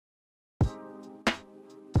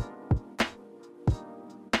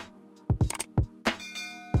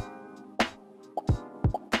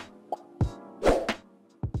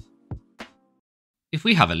If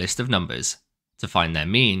we have a list of numbers, to find their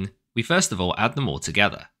mean, we first of all add them all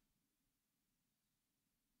together.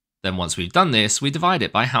 Then once we've done this, we divide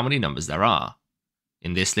it by how many numbers there are.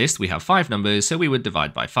 In this list we have 5 numbers, so we would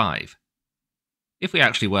divide by 5. If we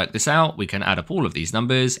actually work this out, we can add up all of these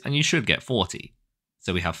numbers and you should get 40.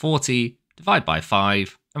 So we have 40 divided by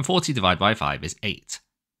 5, and 40 divided by 5 is 8.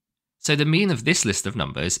 So the mean of this list of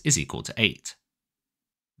numbers is equal to 8.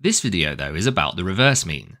 This video though is about the reverse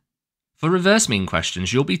mean. For reverse mean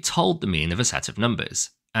questions, you'll be told the mean of a set of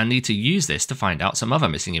numbers, and need to use this to find out some other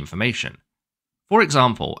missing information. For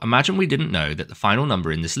example, imagine we didn't know that the final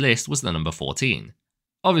number in this list was the number 14.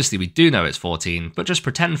 Obviously we do know it's 14, but just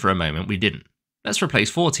pretend for a moment we didn't. Let's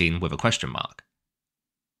replace 14 with a question mark.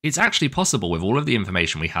 It's actually possible with all of the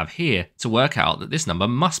information we have here to work out that this number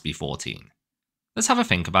must be 14. Let's have a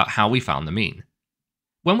think about how we found the mean.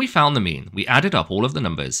 When we found the mean, we added up all of the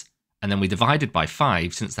numbers, and then we divided by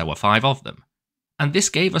 5 since there were 5 of them. And this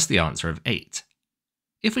gave us the answer of 8.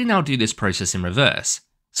 If we now do this process in reverse,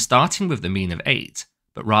 starting with the mean of 8,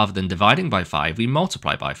 but rather than dividing by 5, we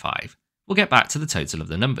multiply by 5, we'll get back to the total of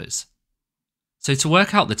the numbers. So to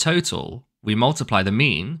work out the total, we multiply the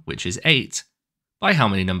mean, which is 8, by how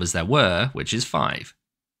many numbers there were, which is 5.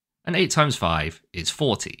 And 8 times 5 is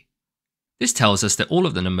 40. This tells us that all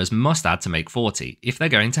of the numbers must add to make 40 if they're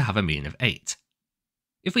going to have a mean of 8.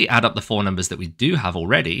 If we add up the 4 numbers that we do have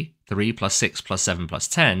already, 3 plus 6 plus 7 plus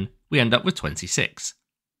 10, we end up with 26.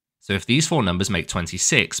 So if these 4 numbers make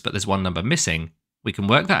 26, but there's one number missing, we can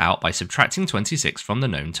work that out by subtracting 26 from the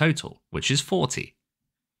known total, which is 40.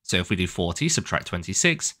 So if we do 40 subtract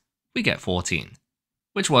 26, we get 14,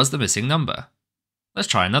 which was the missing number. Let's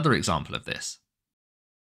try another example of this.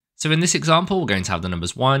 So in this example, we're going to have the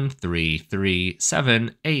numbers 1, 3, 3,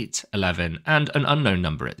 7, 8, 11, and an unknown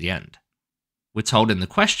number at the end. We're told in the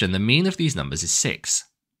question the mean of these numbers is 6,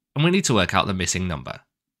 and we need to work out the missing number.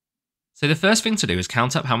 So the first thing to do is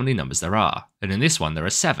count up how many numbers there are, and in this one there are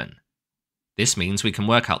 7. This means we can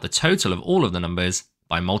work out the total of all of the numbers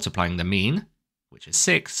by multiplying the mean, which is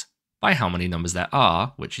 6, by how many numbers there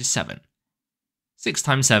are, which is 7. 6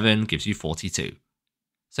 times 7 gives you 42.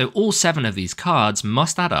 So all 7 of these cards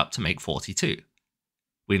must add up to make 42.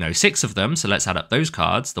 We know 6 of them, so let's add up those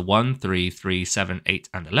cards, the 1, 3, 3, 7, 8,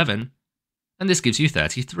 and 11, and this gives you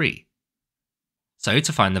 33. So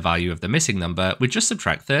to find the value of the missing number, we just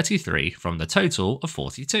subtract 33 from the total of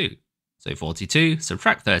 42. So 42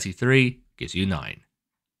 subtract 33 gives you 9.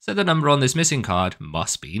 So the number on this missing card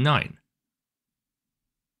must be 9.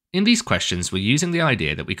 In these questions, we're using the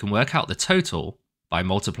idea that we can work out the total by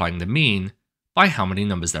multiplying the mean by how many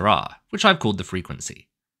numbers there are, which I've called the frequency.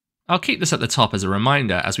 I'll keep this at the top as a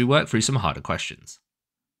reminder as we work through some harder questions.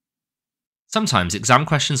 Sometimes exam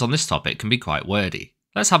questions on this topic can be quite wordy.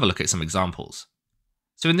 Let's have a look at some examples.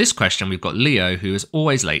 So in this question, we've got Leo, who is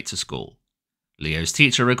always late to school. Leo's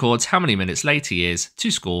teacher records how many minutes late he is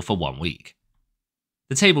to school for 1 week.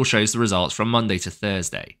 The table shows the results from Monday to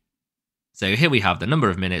Thursday. So here we have the number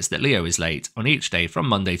of minutes that Leo is late on each day from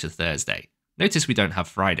Monday to Thursday. Notice we don't have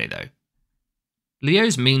Friday though.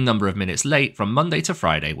 Leo's mean number of minutes late from Monday to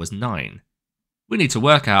Friday was 9. We need to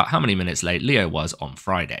work out how many minutes late Leo was on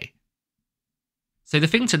Friday. So the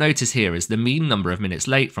thing to notice here is the mean number of minutes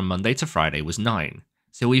late from Monday to Friday was 9.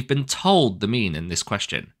 So we've been told the mean in this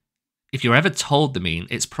question. If you're ever told the mean,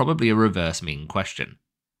 it's probably a reverse mean question.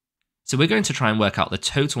 So we're going to try and work out the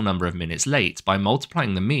total number of minutes late by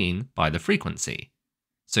multiplying the mean by the frequency.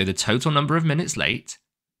 So the total number of minutes late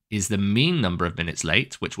is the mean number of minutes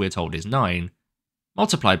late, which we're told is 9,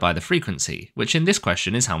 multiplied by the frequency, which in this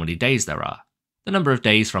question is how many days there are. The number of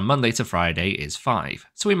days from Monday to Friday is 5,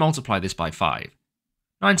 so we multiply this by 5.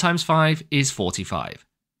 9 times 5 is 45.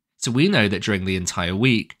 So we know that during the entire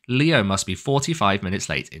week, Leo must be 45 minutes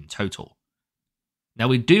late in total. Now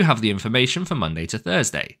we do have the information for Monday to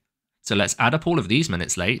Thursday, so let's add up all of these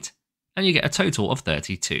minutes late, and you get a total of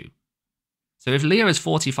 32. So if Leo is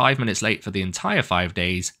 45 minutes late for the entire 5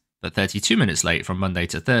 days, but 32 minutes late from Monday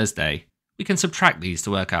to Thursday, we can subtract these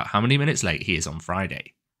to work out how many minutes late he is on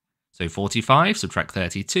Friday. So 45 subtract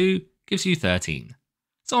 32 gives you 13.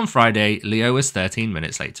 So on Friday, Leo was 13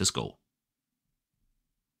 minutes late to school.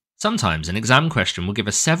 Sometimes an exam question will give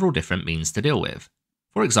us several different means to deal with.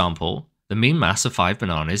 For example, the mean mass of 5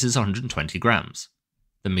 bananas is 120 grams.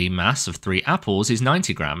 The mean mass of 3 apples is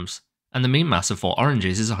 90 grams, and the mean mass of 4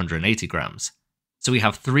 oranges is 180 grams. So we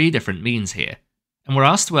have 3 different means here, and we're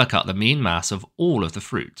asked to work out the mean mass of all of the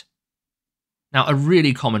fruit. Now, a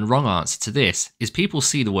really common wrong answer to this is people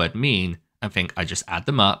see the word mean and think I just add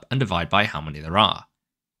them up and divide by how many there are.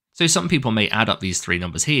 So some people may add up these 3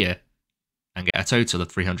 numbers here and get a total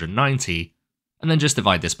of 390, and then just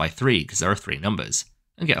divide this by 3 because there are 3 numbers,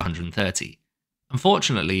 and get 130.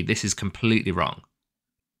 Unfortunately, this is completely wrong.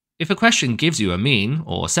 If a question gives you a mean,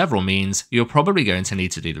 or several means, you're probably going to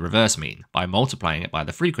need to do the reverse mean, by multiplying it by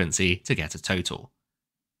the frequency to get a total.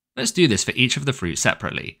 Let's do this for each of the fruits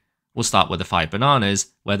separately. We'll start with the 5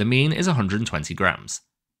 bananas, where the mean is 120 grams.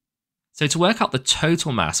 So to work out the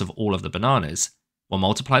total mass of all of the bananas, we'll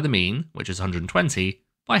multiply the mean, which is 120,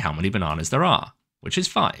 by how many bananas there are, which is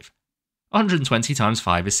 5. 120 times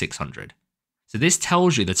 5 is 600. So this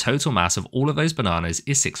tells you the total mass of all of those bananas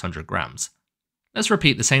is 600 grams. Let's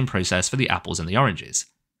repeat the same process for the apples and the oranges.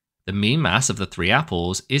 The mean mass of the 3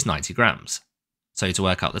 apples is 90 grams. So to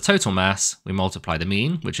work out the total mass, we multiply the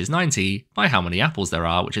mean, which is 90, by how many apples there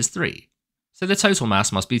are, which is 3. So the total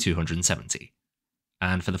mass must be 270.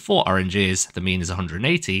 And for the 4 oranges, the mean is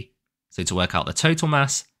 180. So to work out the total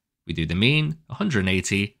mass, we do the mean,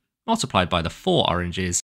 180, multiplied by the 4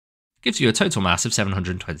 oranges, gives you a total mass of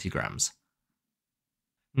 720 grams.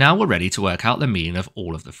 Now we're ready to work out the mean of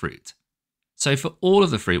all of the fruit. So for all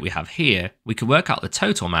of the fruit we have here, we can work out the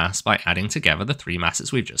total mass by adding together the 3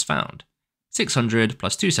 masses we've just found. 600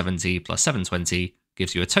 plus 270 plus 720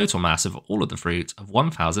 gives you a total mass of all of the fruit of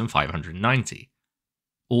 1,590.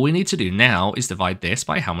 All we need to do now is divide this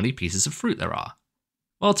by how many pieces of fruit there are.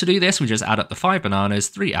 Well, to do this, we just add up the 5 bananas,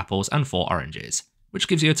 3 apples, and 4 oranges, which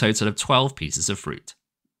gives you a total of 12 pieces of fruit.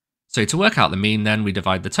 So to work out the mean then, we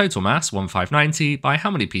divide the total mass, 1,590, by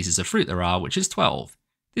how many pieces of fruit there are, which is 12.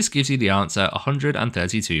 This gives you the answer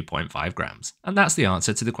 132.5 grams, and that's the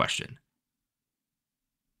answer to the question.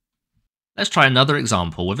 Let's try another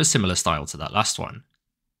example with a similar style to that last one.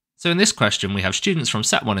 So in this question, we have students from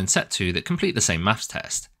Set 1 and Set 2 that complete the same maths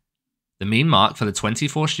test. The mean mark for the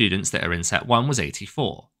 24 students that are in Set 1 was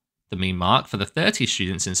 84. The mean mark for the 30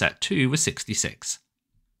 students in Set 2 was 66.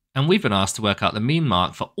 And we've been asked to work out the mean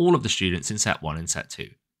mark for all of the students in Set 1 and Set 2.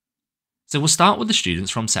 So we'll start with the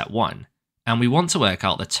students from Set 1, and we want to work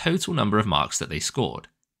out the total number of marks that they scored.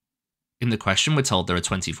 In the question, we're told there are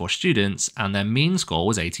 24 students, and their mean score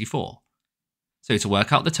was 84. So to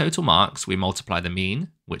work out the total marks, we multiply the mean,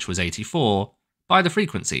 which was 84, by the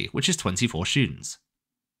frequency, which is 24 students.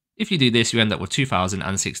 If you do this, you end up with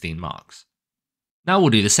 2,016 marks. Now we'll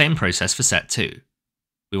do the same process for Set 2.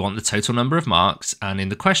 We want the total number of marks, and in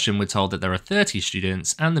the question we're told that there are 30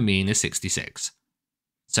 students and the mean is 66.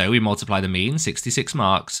 So we multiply the mean, 66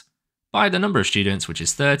 marks, by the number of students, which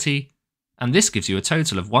is 30, and this gives you a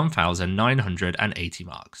total of 1,980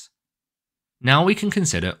 marks. Now we can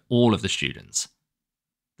consider all of the students.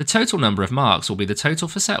 The total number of marks will be the total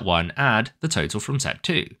for Set 1 add the total from Set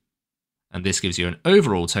 2. And this gives you an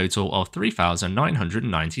overall total of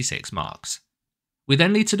 3,996 marks. We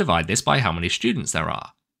then need to divide this by how many students there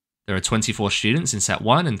are. There are 24 students in Set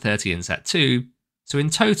 1 and 30 in Set 2, so in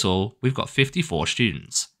total we've got 54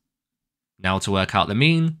 students. Now to work out the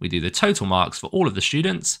mean, we do the total marks for all of the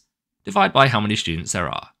students, divide by how many students there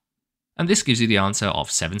are. And this gives you the answer of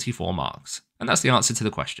 74 marks, and that's the answer to the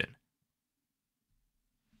question.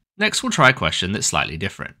 Next we'll try a question that's slightly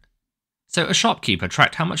different. So a shopkeeper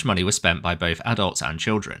tracked how much money was spent by both adults and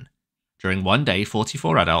children. During one day,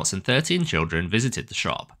 44 adults and 13 children visited the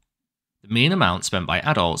shop. The mean amount spent by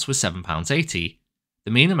adults was £7.80.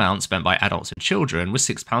 The mean amount spent by adults and children was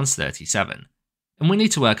 £6.37. And we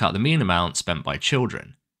need to work out the mean amount spent by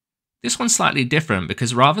children. This one's slightly different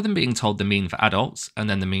because rather than being told the mean for adults and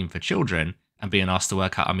then the mean for children and being asked to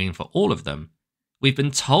work out a mean for all of them, we've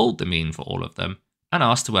been told the mean for all of them and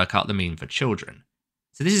asked to work out the mean for children.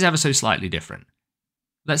 So this is ever so slightly different.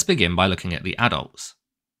 Let's begin by looking at the adults.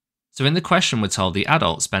 So in the question we're told the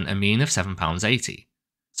adults spent a mean of £7.80.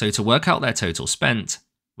 So to work out their total spent,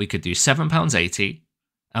 we could do £7.80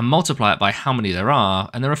 and multiply it by how many there are,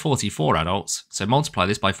 and there are 44 adults, so multiply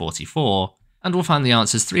this by 44, and we'll find the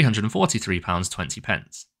answer is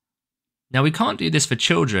 £343.20. Now we can't do this for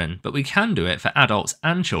children, but we can do it for adults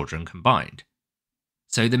and children combined.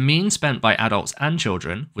 So the mean spent by adults and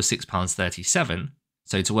children was £6.37,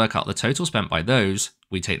 so to work out the total spent by those,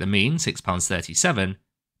 we take the mean, £6.37,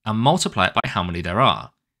 and multiply it by how many there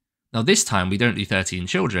are. Now this time we don't do 13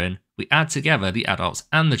 children, we add together the adults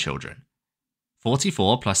and the children.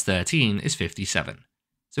 44 plus 13 is 57,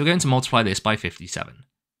 so we're going to multiply this by 57.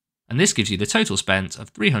 And this gives you the total spent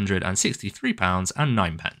of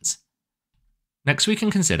 £363.09. Next we can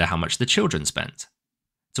consider how much the children spent.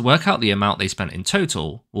 To work out the amount they spent in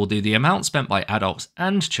total, we'll do the amount spent by adults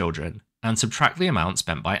and children and subtract the amount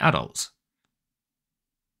spent by adults.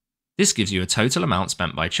 This gives you a total amount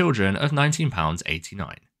spent by children of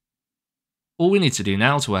 £19.89. All we need to do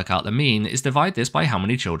now to work out the mean is divide this by how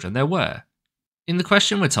many children there were. In the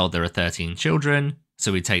question we're told there are 13 children,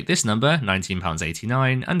 So we take this number,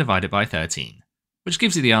 £19.89, and divide it by 13, which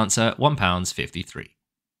gives you the answer £1.53.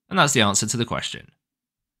 And that's the answer to the question.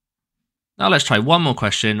 Now let's try one more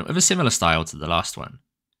question with a similar style to the last one.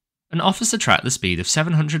 An officer tracked the speed of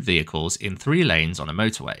 700 vehicles in 3 lanes on a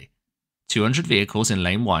motorway. 200 vehicles in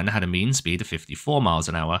lane 1 had a mean speed of 54 miles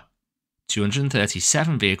an hour.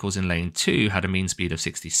 237 vehicles in lane 2 had a mean speed of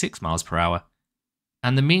 66 miles per hour.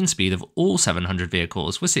 And the mean speed of all 700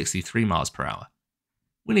 vehicles was 63 miles per hour.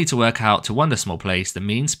 We need to work out to one decimal place the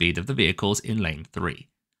mean speed of the vehicles in lane 3.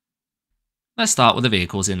 Let's start with the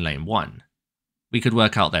vehicles in lane 1. We could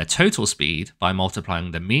work out their total speed by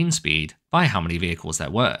multiplying the mean speed by how many vehicles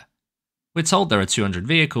there were. We're told there are 200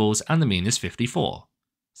 vehicles and the mean is 54.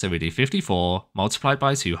 So we do 54 multiplied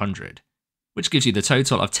by 200, which gives you the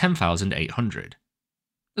total of 10,800.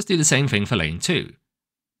 Let's do the same thing for lane 2.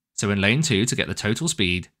 So in lane 2, to get the total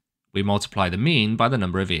speed, we multiply the mean by the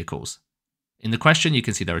number of vehicles. In the question, you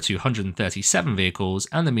can see there are 237 vehicles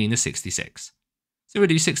and the mean is 66. So we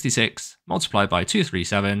do 66 multiplied by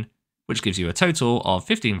 237, which gives you a total of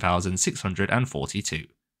 15,642.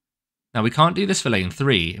 Now we can't do this for lane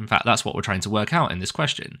 3, in fact that's what we're trying to work out in this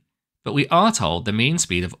question, but we are told the mean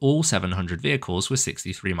speed of all 700 vehicles was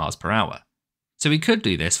 63 miles per hour. So we could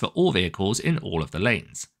do this for all vehicles in all of the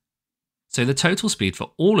lanes. So the total speed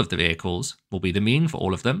for all of the vehicles will be the mean for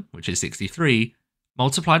all of them, which is 63,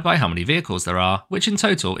 multiplied by how many vehicles there are, which in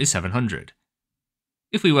total is 700.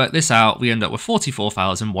 If we work this out, we end up with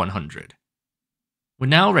 44,100. We're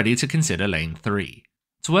now ready to consider lane 3.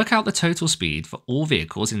 To work out the total speed for all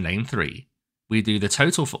vehicles in lane 3, we do the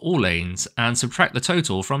total for all lanes and subtract the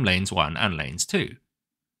total from lanes 1 and lanes 2.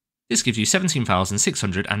 This gives you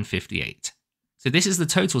 17,658. So this is the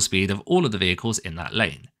total speed of all of the vehicles in that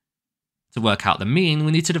lane. To work out the mean,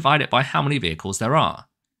 we need to divide it by how many vehicles there are.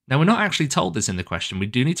 Now we're not actually told this in the question, we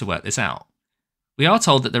do need to work this out. We are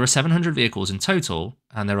told that there are 700 vehicles in total,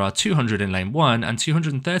 and there are 200 in lane 1 and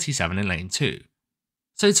 237 in lane 2.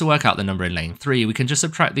 So to work out the number in lane 3, we can just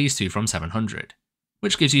subtract these two from 700,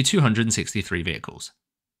 which gives you 263 vehicles.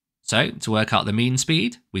 So to work out the mean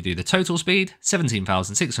speed, we do the total speed,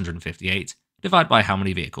 17,658, divide by how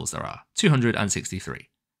many vehicles there are, 263.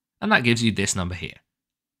 And that gives you this number here.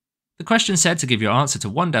 The question said to give your answer to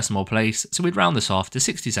one decimal place, so we'd round this off to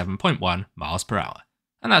 67.1 miles per hour.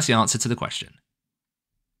 And that's the answer to the question.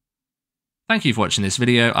 Thank you for watching this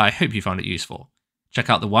video, I hope you found it useful. Check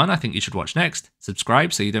out the one I think you should watch next,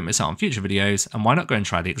 subscribe so you don't miss out on future videos, and why not go and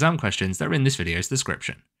try the exam questions that are in this video's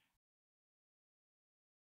description.